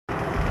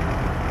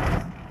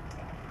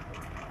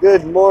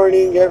Good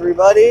morning,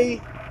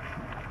 everybody.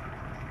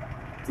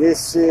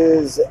 This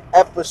is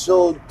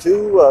episode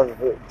 2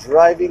 of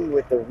Driving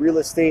with the Real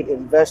Estate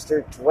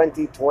Investor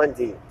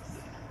 2020.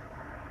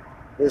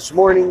 This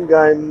morning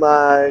I'm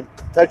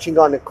touching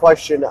on a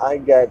question I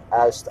get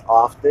asked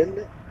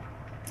often,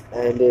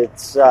 and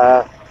it's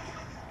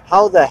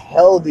how the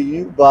hell do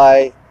you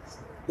buy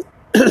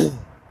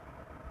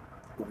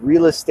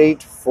real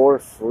estate for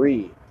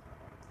free?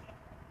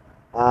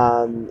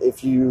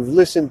 If you've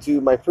listened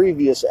to my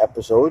previous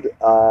episode,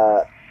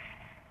 I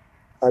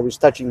was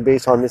touching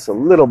base on this a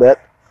little bit.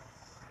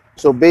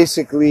 So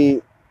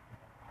basically,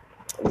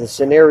 the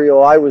scenario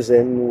I was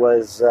in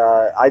was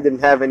I didn't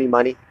have any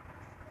money,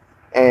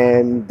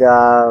 and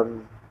I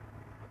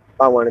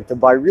wanted to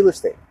buy real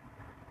estate.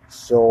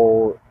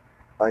 So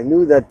I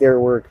knew that there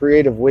were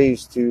creative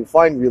ways to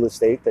find real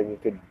estate, and you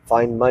could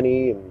find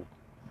money and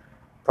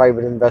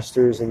private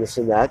investors and this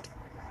and that.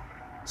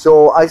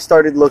 So I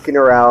started looking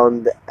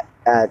around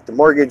at the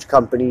mortgage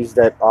companies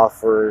that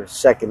offer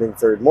second and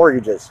third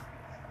mortgages.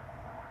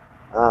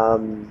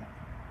 Upon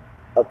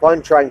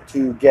trying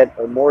to get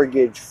a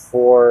mortgage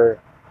for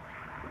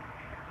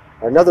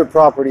another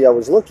property I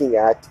was looking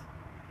at,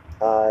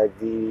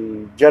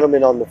 the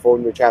gentleman on the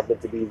phone, which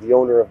happened to be the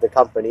owner of the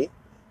company,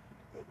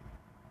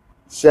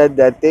 said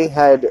that they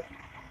had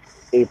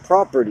a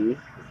property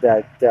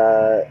that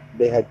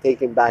they had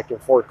taken back in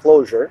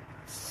foreclosure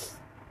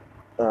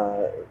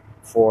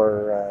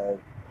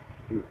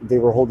they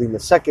were holding the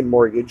second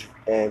mortgage,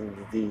 and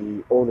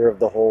the owner of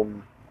the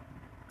home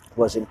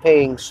wasn't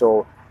paying,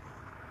 so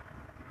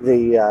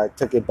they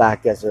took it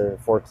back as a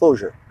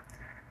foreclosure.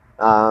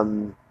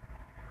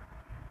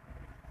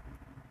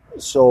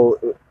 So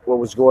what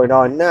was going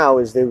on now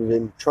is they've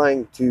been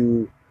trying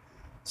to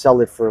sell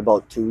it for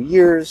about 2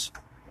 years.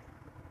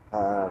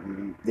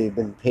 They've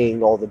been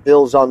paying all the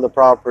bills on the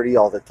property,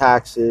 all the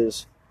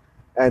taxes,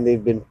 and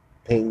they've been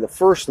paying the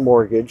first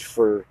mortgage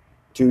for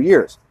 2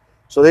 years.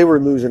 So they were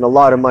losing a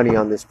lot of money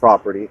on this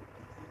property,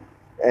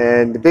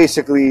 and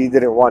basically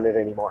didn't want it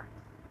anymore.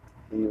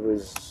 He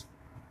was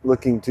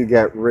looking to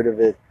get rid of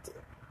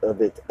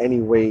it any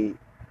way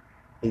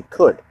he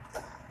could.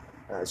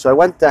 So I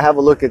went to have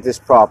a look at this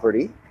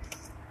property.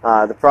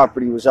 The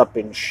property was up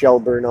in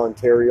Shelburne,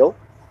 Ontario.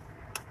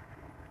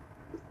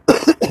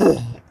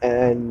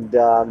 And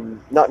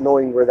not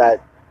knowing where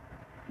that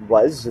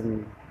was,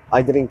 and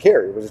I didn't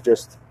care. It was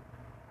just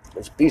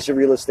this piece of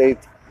real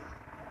estate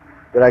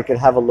that I could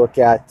have a look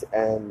at,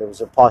 and there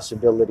was a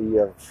possibility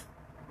of,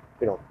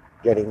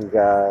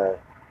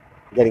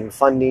 getting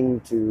funding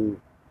to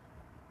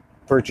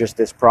purchase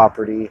this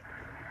property.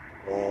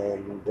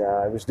 And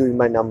I was doing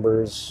my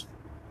numbers,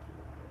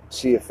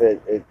 see if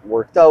it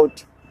worked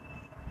out,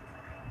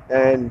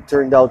 and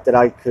turned out that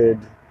I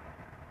could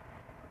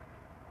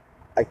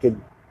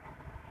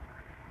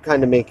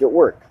kind of make it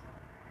work.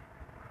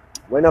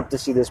 Went up to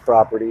see this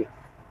property,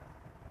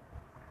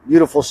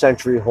 beautiful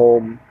century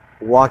home.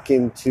 Walk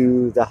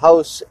into the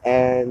house,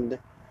 and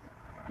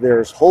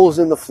there's holes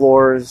in the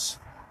floors.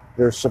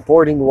 There's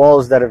supporting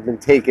walls that have been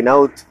taken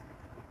out.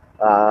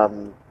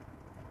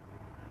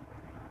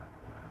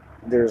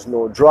 There's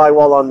no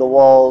drywall on the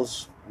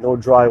walls, no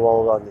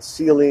drywall on the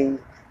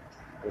ceiling.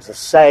 There's a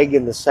sag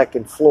in the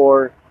second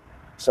floor,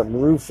 some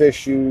roof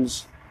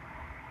issues,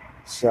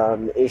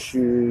 some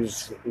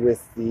issues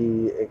with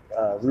the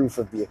roof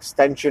of the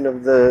extension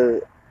of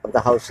the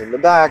house in the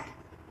back.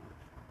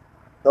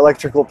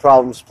 Electrical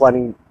problems,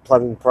 plumbing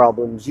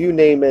problems, you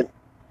name it,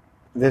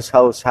 this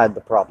house had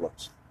the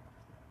problems.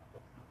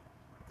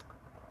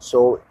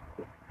 So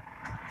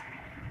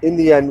in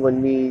the end,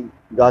 when we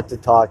got to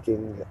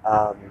talking,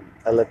 I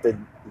let the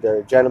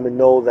gentleman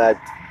know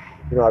that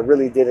I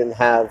really didn't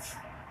have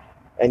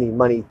any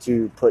money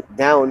to put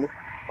down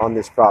on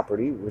this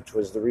property, which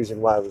was the reason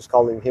why I was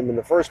calling him in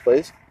the first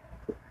place.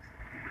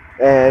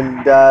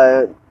 And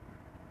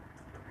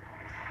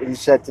he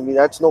said to me,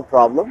 that's no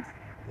problem.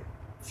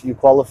 If you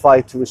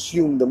qualify to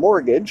assume the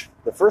mortgage,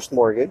 the first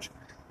mortgage,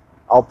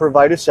 I'll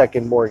provide a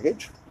second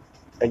mortgage,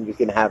 and you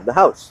can have the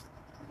house.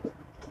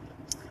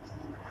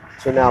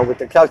 So now with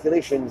the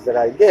calculations that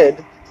I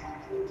did,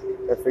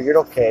 I figured,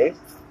 okay,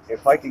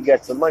 if I could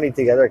get some money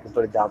together, I can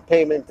put a down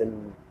payment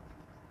and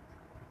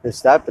this,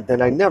 that. But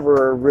then I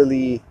never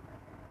really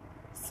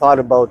thought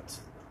about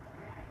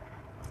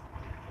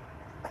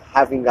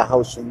having a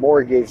house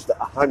mortgaged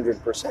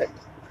 100%.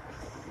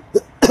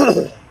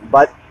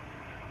 But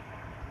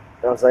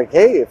I was like,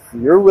 hey, if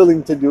you're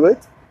willing to do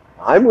it,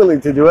 I'm willing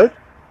to do it.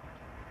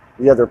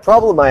 The other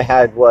problem I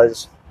had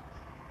was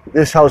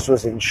this house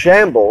was in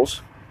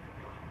shambles,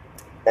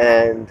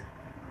 and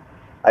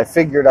I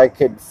figured I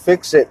could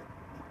fix it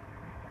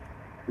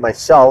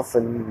myself,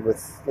 and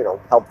with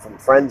help from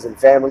friends and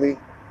family,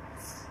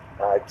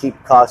 keep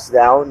costs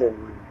down,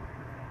 and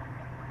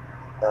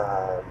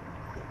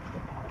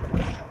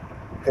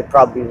could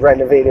probably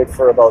renovate it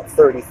for about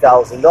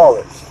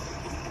 $30,000.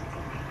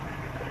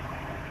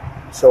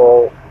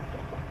 So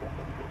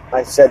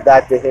I said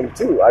that to him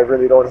too. I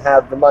really don't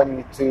have the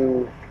money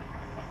to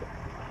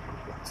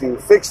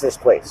fix this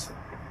place.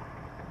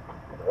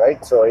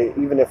 right? So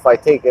even if I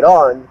take it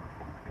on,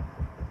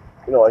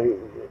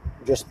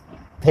 just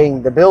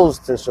paying the bills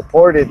to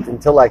support it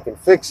until I can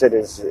fix it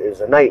is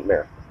a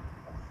nightmare.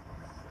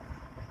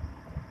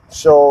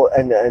 So,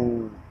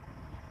 and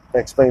I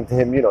explained to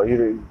him, he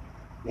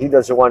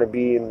doesn't want to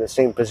be in the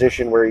same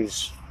position where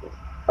he's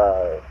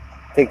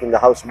taking the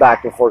house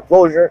back in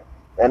foreclosure,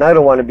 and I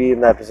don't want to be in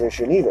that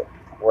position either,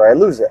 where I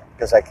lose it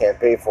because I can't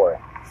pay for it.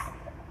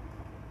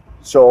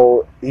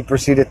 So he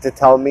proceeded to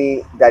tell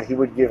me that he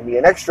would give me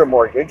an extra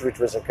mortgage, which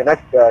was a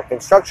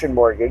construction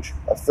mortgage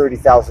of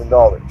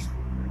 $30,000.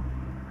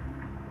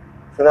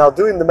 So now,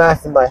 doing the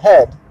math in my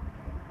head,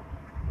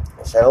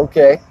 I said,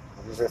 okay,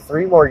 these are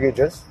 3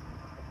 mortgages,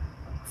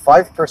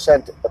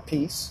 5%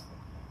 apiece.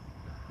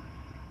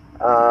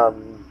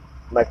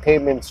 My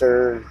payments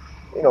are,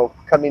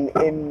 coming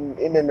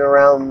in and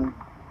around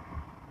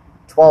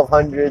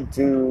 $1,200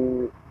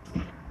 to,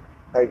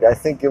 I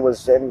think it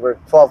was anywhere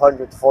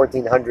 $1,200 to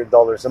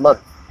 $1,400 a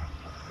month.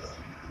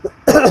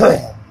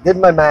 Did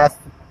my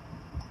math,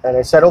 and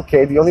I said,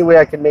 okay, the only way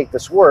I can make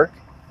this work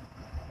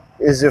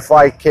is if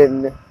I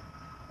can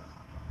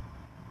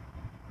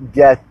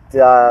get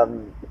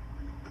the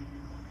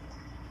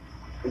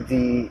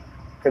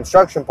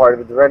construction part of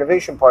it, the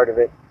renovation part of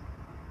it,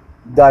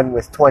 done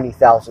with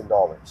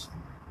 $20,000.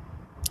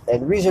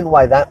 And the reason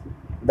why that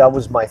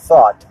was my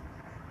thought,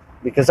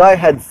 because I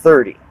had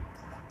 30.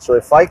 So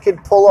if I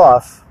could pull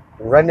off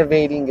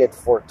renovating it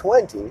for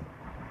 20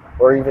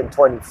 or even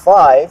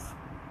 25,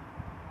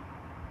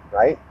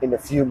 right, in a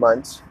few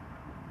months,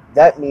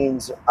 that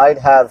means I'd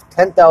have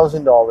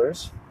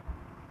 $10,000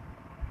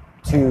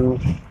 to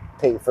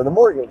pay for the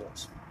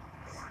mortgages.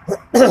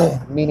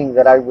 Meaning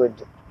that I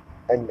would,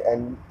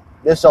 and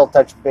this I'll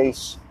touch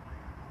base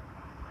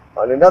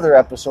on another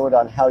episode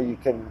on how you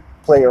can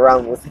play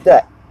around with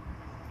debt.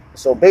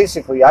 So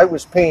basically, I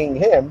was paying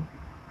him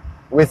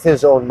with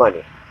his own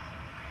money.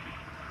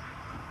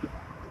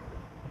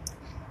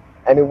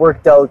 And it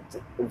worked out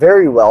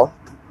very well.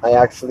 I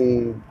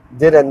actually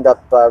did end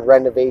up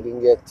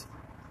renovating it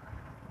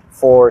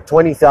for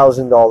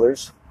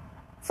 $20,000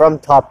 from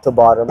top to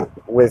bottom,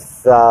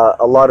 with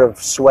a lot of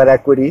sweat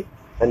equity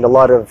and a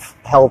lot of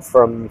help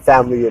from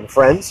family and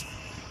friends,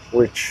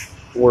 which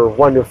were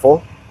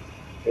wonderful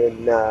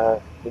in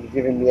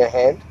giving me a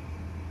hand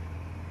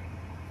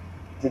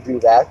to do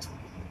that,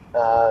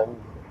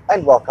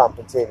 and well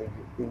compensated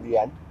in the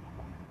end.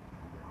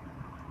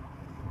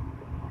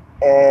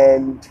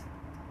 And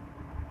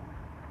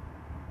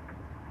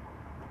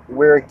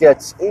where it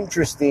gets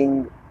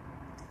interesting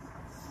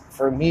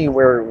for me,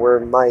 where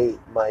my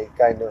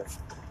kind of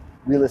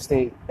real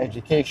estate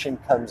education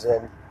comes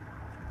in,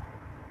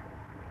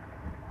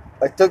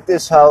 I took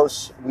this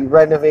house, we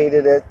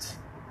renovated it,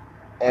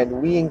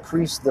 and we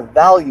increased the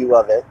value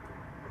of it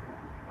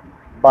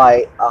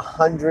by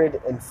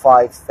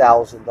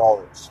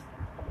 $105,000.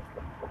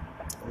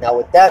 Now,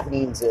 what that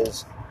means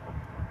is,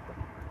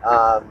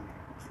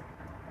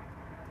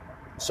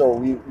 so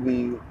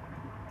we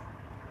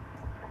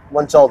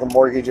once all the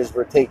mortgages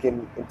were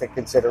taken into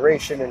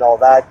consideration and all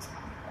that,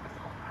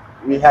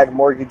 we had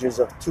mortgages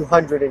of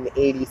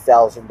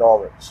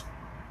 $280,000.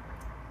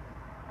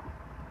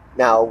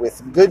 Now,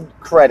 with good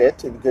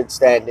credit and good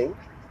standing,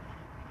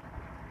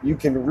 you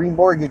can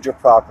remortgage a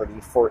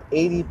property for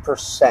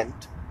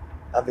 80%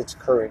 of its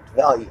current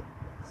value,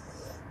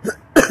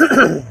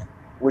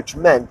 which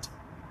meant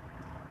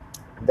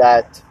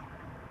that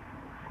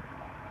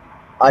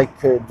I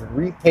could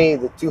repay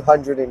the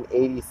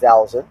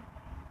 $280,000,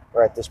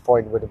 or at this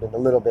point it would have been a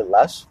little bit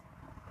less,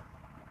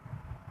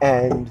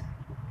 and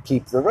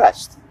keep the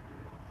rest.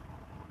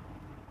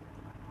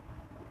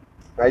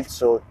 Right?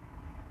 So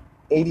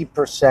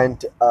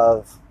 80%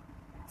 of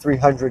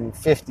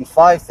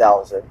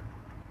 $355,000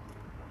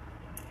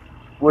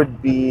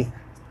 would be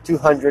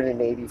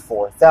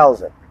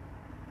 $284,000.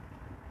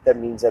 That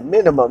means at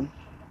minimum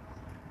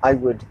I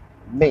would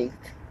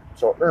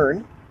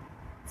earn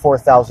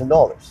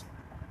 $4,000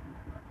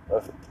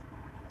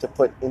 to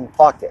put in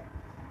pocket.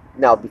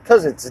 Now,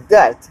 because it's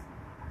debt,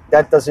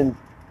 that isn't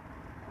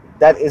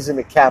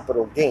a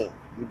capital gain.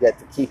 You get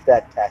to keep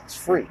that tax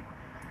free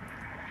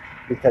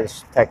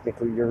because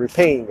technically you're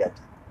repaying it.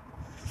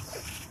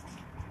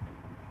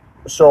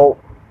 So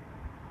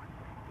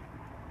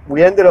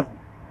we ended up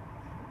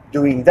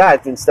doing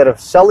that instead of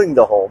selling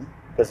the home,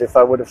 because if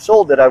I would have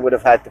sold it, I would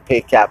have had to pay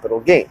capital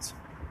gains,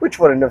 which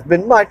wouldn't have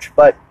been much,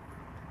 but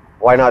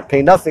why not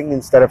pay nothing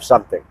instead of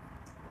something?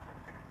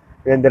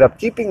 We ended up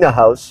keeping the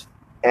house,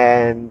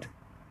 and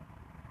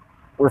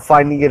we're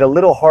finding it a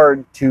little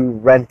hard to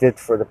rent it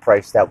for the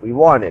price that we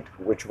wanted,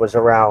 which was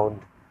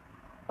around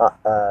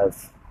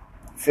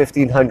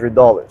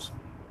 $1,500.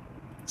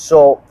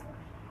 So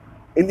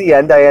in the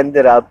end, I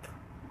ended up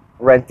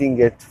renting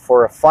it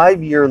for a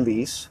 5-year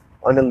lease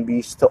on a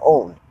lease to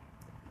own.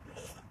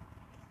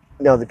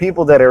 Now, the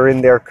people that are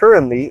in there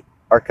currently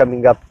are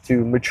coming up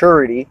to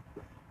maturity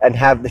and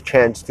have the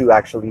chance to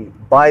actually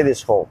buy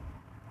this home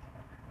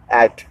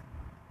at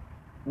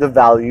the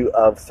value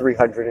of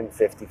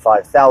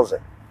 $355,000.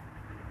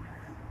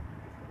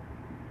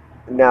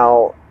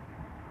 Now,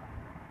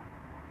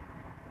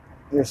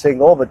 you're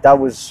saying, oh, but that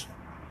was,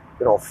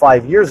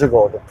 5 years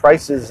ago. The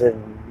prices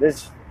in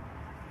this,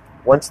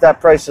 once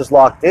that price is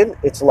locked in,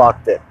 it's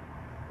locked in.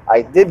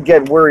 I did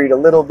get worried a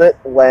little bit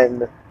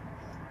when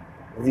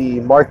the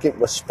market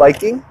was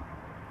spiking,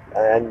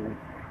 and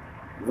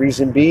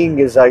reason being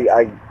is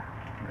I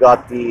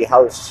got the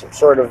house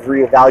sort of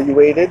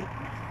reevaluated,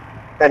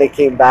 and it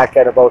came back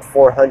at about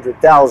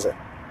 $400,000,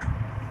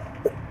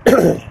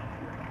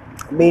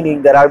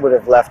 meaning that I would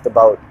have left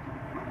about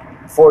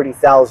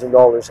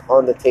 $40,000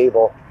 on the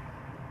table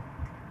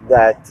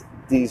that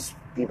these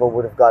people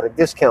would have got a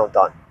discount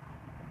on.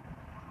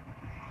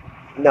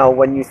 Now,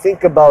 when you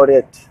think about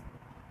it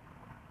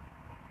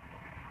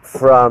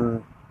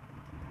from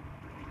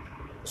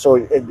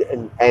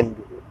and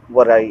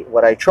what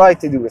I try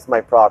to do with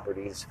my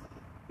properties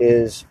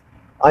is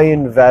I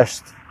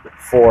invest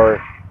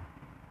for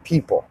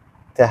people,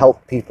 to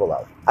help people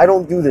out. I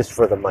don't do this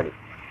for the money.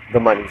 The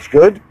money's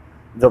good.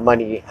 The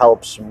money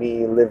helps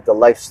me live the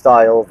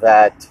lifestyle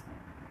that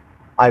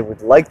I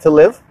would like to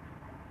live,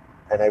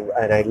 and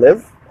I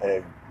live,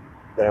 and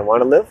that I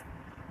want to live.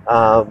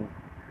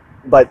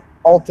 But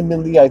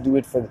ultimately, I do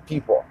it for the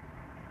people.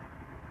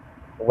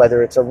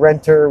 Whether it's a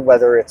renter,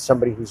 whether it's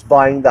somebody who's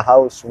buying the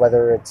house,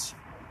 whether it's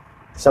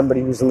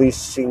somebody who's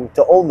leasing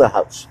to own the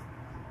house.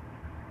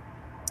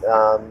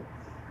 And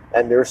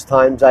there's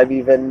times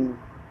I'm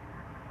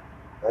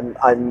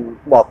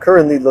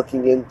currently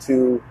looking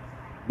into,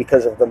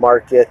 because of the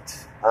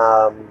market,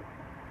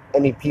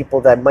 any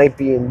people that might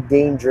be in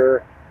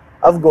danger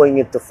of going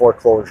into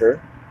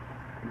foreclosure.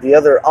 The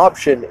other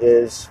option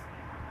is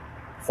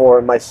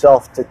for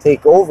myself to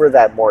take over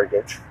that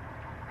mortgage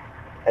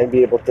and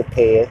be able to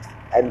pay it,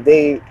 and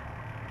they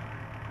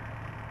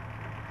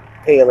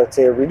pay, let's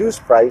say, a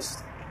reduced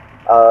price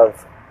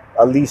of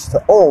a lease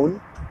to own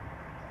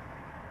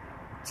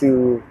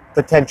to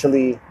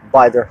potentially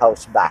buy their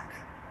house back.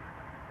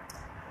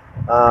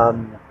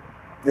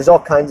 There's all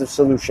kinds of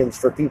solutions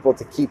for people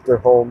to keep their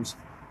homes.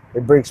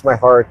 It breaks my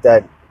heart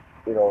that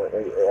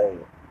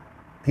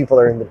people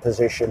are in the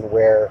position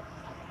where,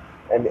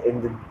 and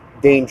in the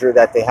danger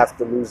that they have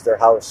to lose their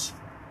house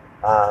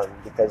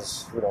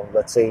because,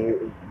 let's say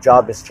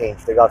job has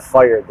changed, they got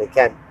fired, they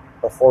can't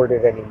afford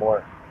it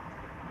anymore.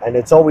 And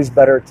it's always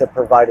better to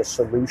provide a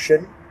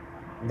solution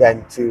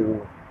than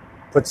to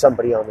put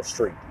somebody on the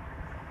street.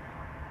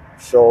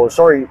 So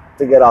sorry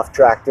to get off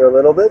track there a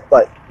little bit,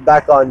 but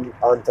back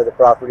onto the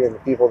property and the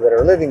people that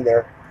are living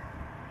there.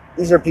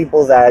 These are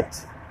people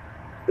that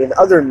in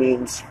other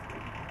means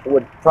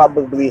would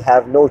probably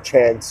have no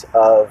chance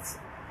of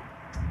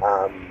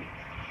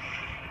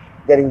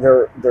getting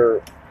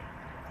their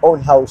own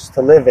house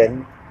to live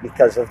in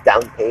because of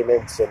down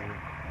payments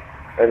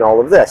and all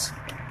of this.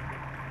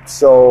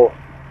 So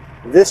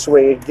this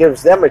way it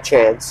gives them a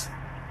chance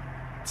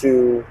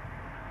to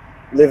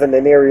live in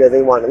an area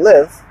they want to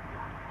live.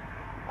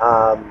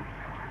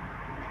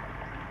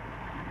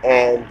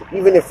 And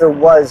even if there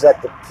was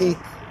at the peak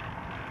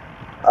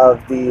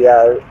of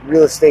the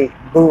real estate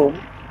boom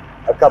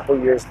a couple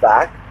years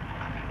back,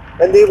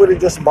 then they would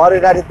have just bought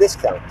it at a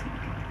discount.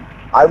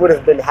 I would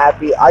have been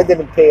happy. I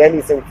didn't pay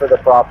anything for the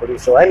property,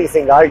 so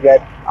anything I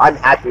get, I'm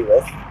happy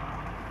with.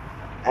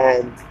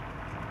 And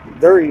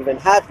they're even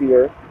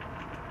happier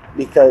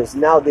because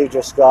now they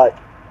just got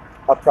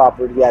a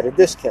property at a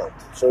discount.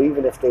 So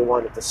even if they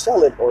wanted to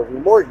sell it or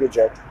remortgage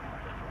it,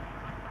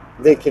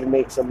 they can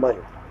make some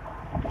money.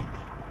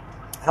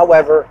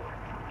 However,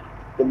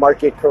 the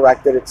market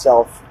corrected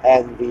itself,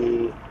 and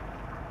the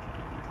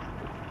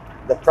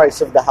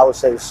price of the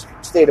house has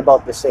stayed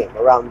about the same,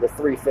 around the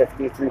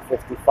 350,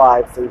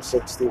 355,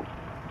 360.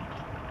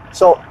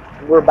 So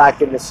we're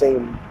back in the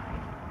same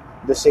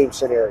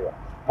scenario.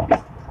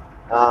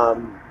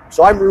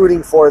 So I'm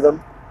rooting for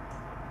them.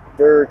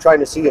 They're trying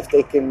to see if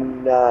they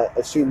can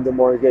assume the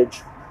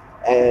mortgage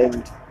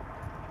and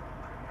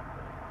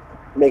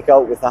make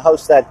out with a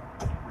house that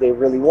they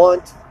really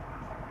want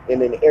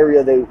in an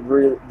area they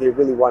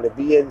really want to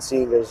be in,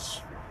 seeing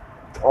as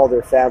all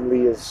their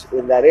family is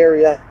in that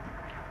area,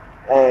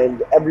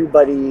 and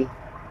everybody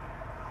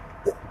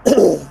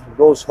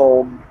goes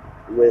home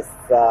with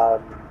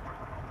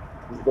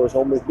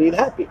being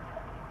happy.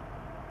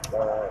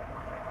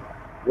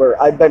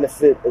 Where I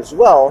benefit as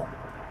well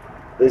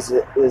is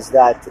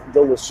that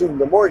they'll assume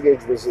the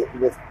mortgage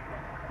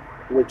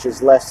which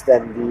is less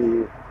than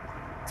the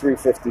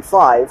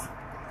 355.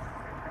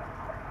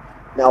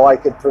 Now I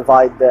could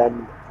provide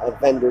them a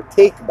vendor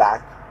take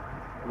back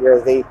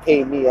where they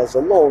pay me as a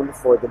loan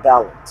for the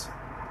balance.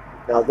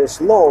 Now this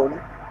loan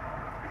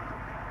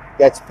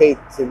gets paid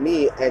to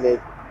me,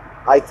 and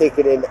I take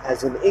it in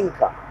as an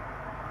income.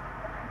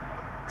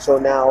 So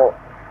now,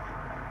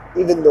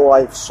 even though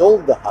I've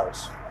sold the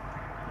house,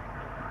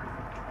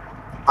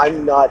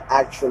 I'm not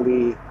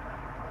actually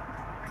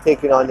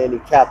taking on any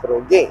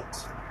capital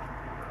gains,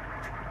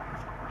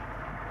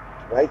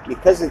 right?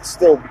 Because it's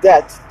still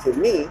debt to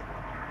me.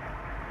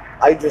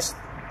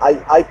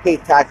 I pay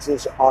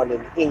taxes on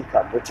an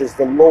income, which is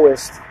the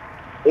lowest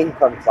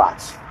income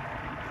class,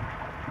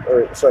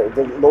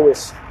 the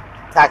lowest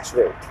tax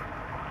rate.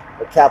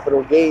 the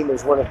capital gain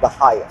is one of the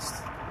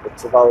highest.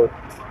 It's about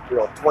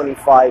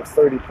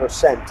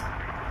 25-30%,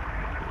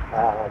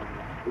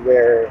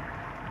 where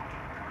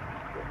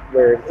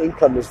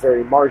income is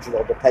very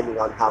marginal depending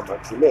on how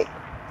much you make.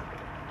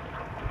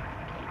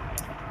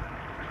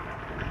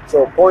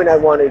 So a point I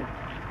wanted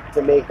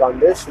to make on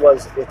this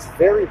was it's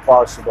very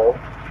possible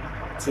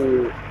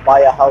to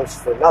buy a house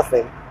for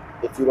nothing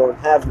if you don't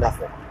have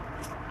nothing.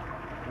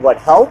 What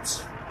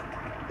helps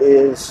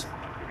is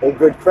a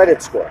good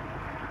credit score.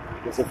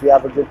 Because if you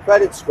have a good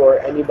credit score,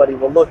 anybody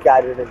will look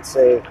at it and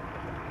say,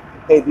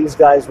 hey, these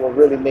guys will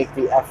really make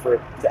the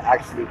effort to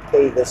actually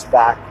pay this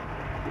back,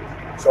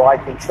 so I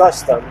can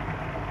trust them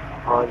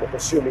on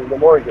assuming the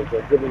mortgage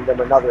or giving them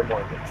another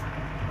mortgage.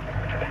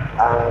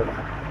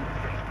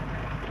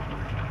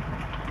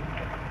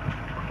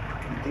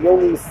 The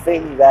only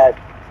thing that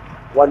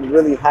one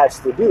really has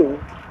to do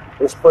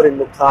is put in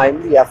the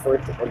time, the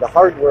effort, and the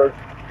hard work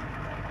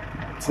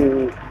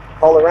to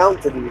call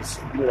around to these,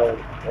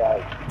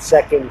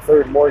 second,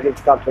 third mortgage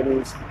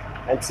companies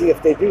and see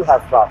if they do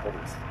have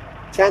properties.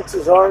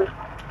 Chances are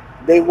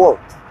they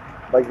won't,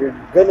 but you're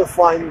going to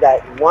find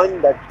that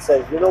one that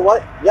says, you know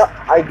what? Yep,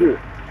 I do.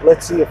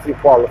 Let's see if you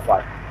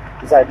qualify,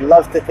 because I'd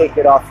love to take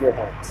it off your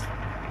hands.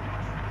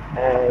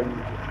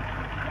 And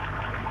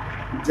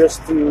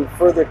just to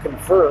further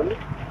confirm,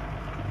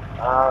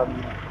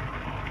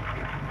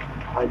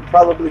 I'm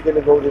probably going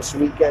to go this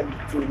weekend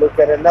to look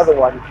at another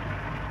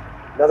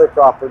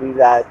property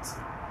that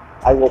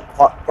I will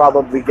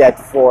probably get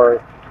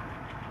for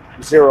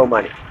zero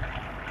money.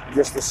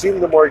 Just assume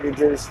the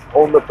mortgages,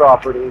 own the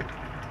property,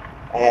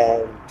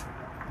 and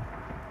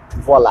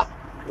voila,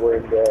 we're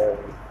in the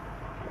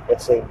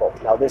same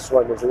boat. Now this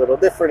one is a little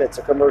different. It's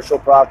a commercial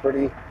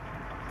property.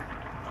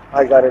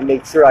 I got to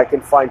make sure I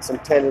can find some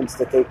tenants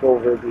to take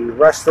over the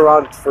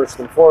restaurant first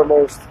and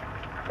foremost,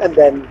 and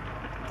then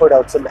put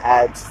out some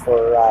ads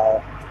for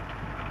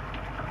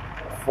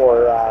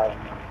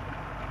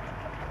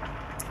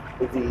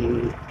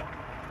the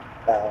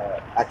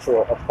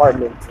actual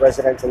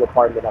residential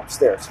apartment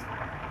upstairs.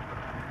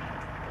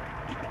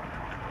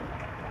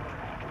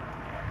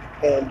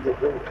 And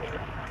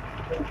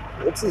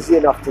it's easy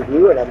enough to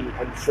do, and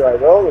I'm sure I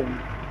will. And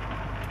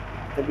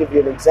to give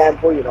you an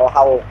example,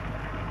 how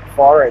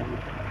far and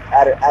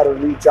out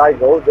of reach I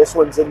go. This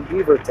one's in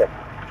Beaverton,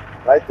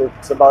 right?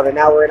 It's about an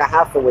hour and a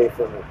half away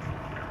from me.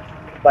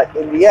 But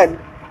in the end,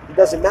 it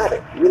doesn't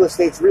matter. Real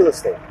estate's real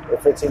estate.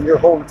 If it's in your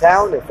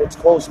hometown, if it's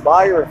close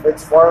by, or if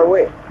it's far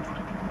away.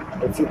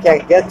 If you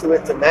can't get to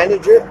it to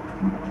manage it,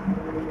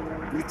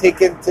 you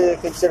take into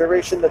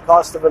consideration the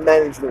cost of a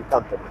management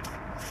company.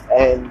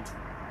 And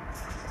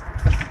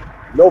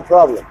no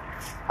problem.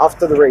 Off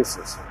to the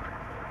races.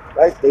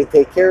 Right? They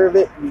take care of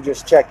it. You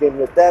just check in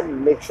with them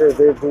and make sure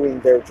they're doing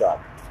their job.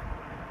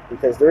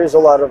 Because there is a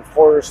lot of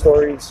horror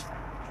stories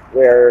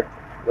where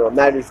a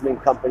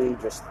management company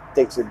just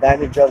takes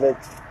advantage of it.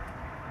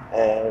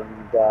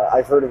 And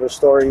I've heard of a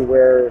story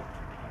where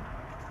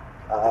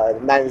the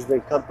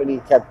management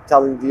company kept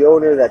telling the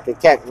owner that they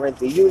can't rent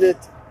the unit.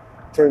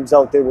 Turns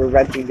out they were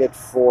renting it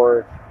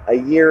for a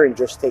year and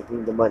just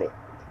taking the money.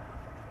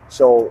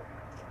 So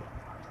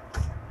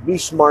be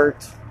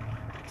smart.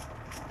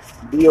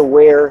 Be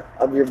aware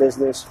of your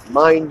business.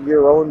 Mind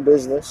your own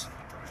business.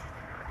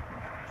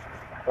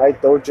 Right?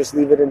 Don't just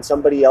leave it in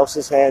somebody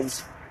else's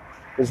hands.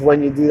 Because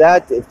when you do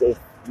that, if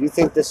you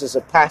think this is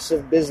a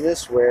passive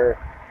business where,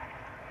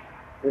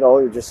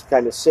 you just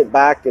kind of sit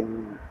back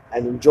and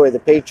enjoy the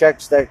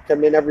paychecks that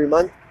come in every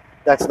month,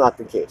 that's not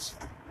the case.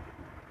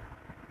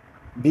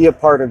 Be a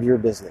part of your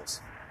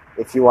business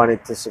if you want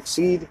it to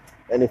succeed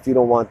and if you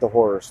don't want the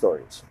horror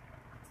stories.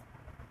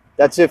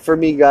 That's it for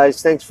me,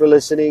 guys. Thanks for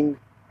listening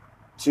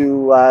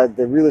to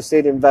the Real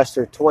Estate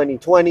Investor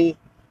 2020.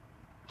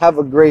 Have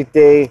a great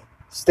day.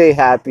 Stay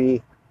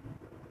happy.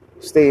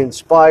 Stay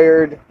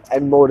inspired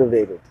and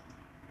motivated.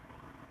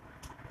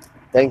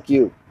 Thank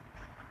you.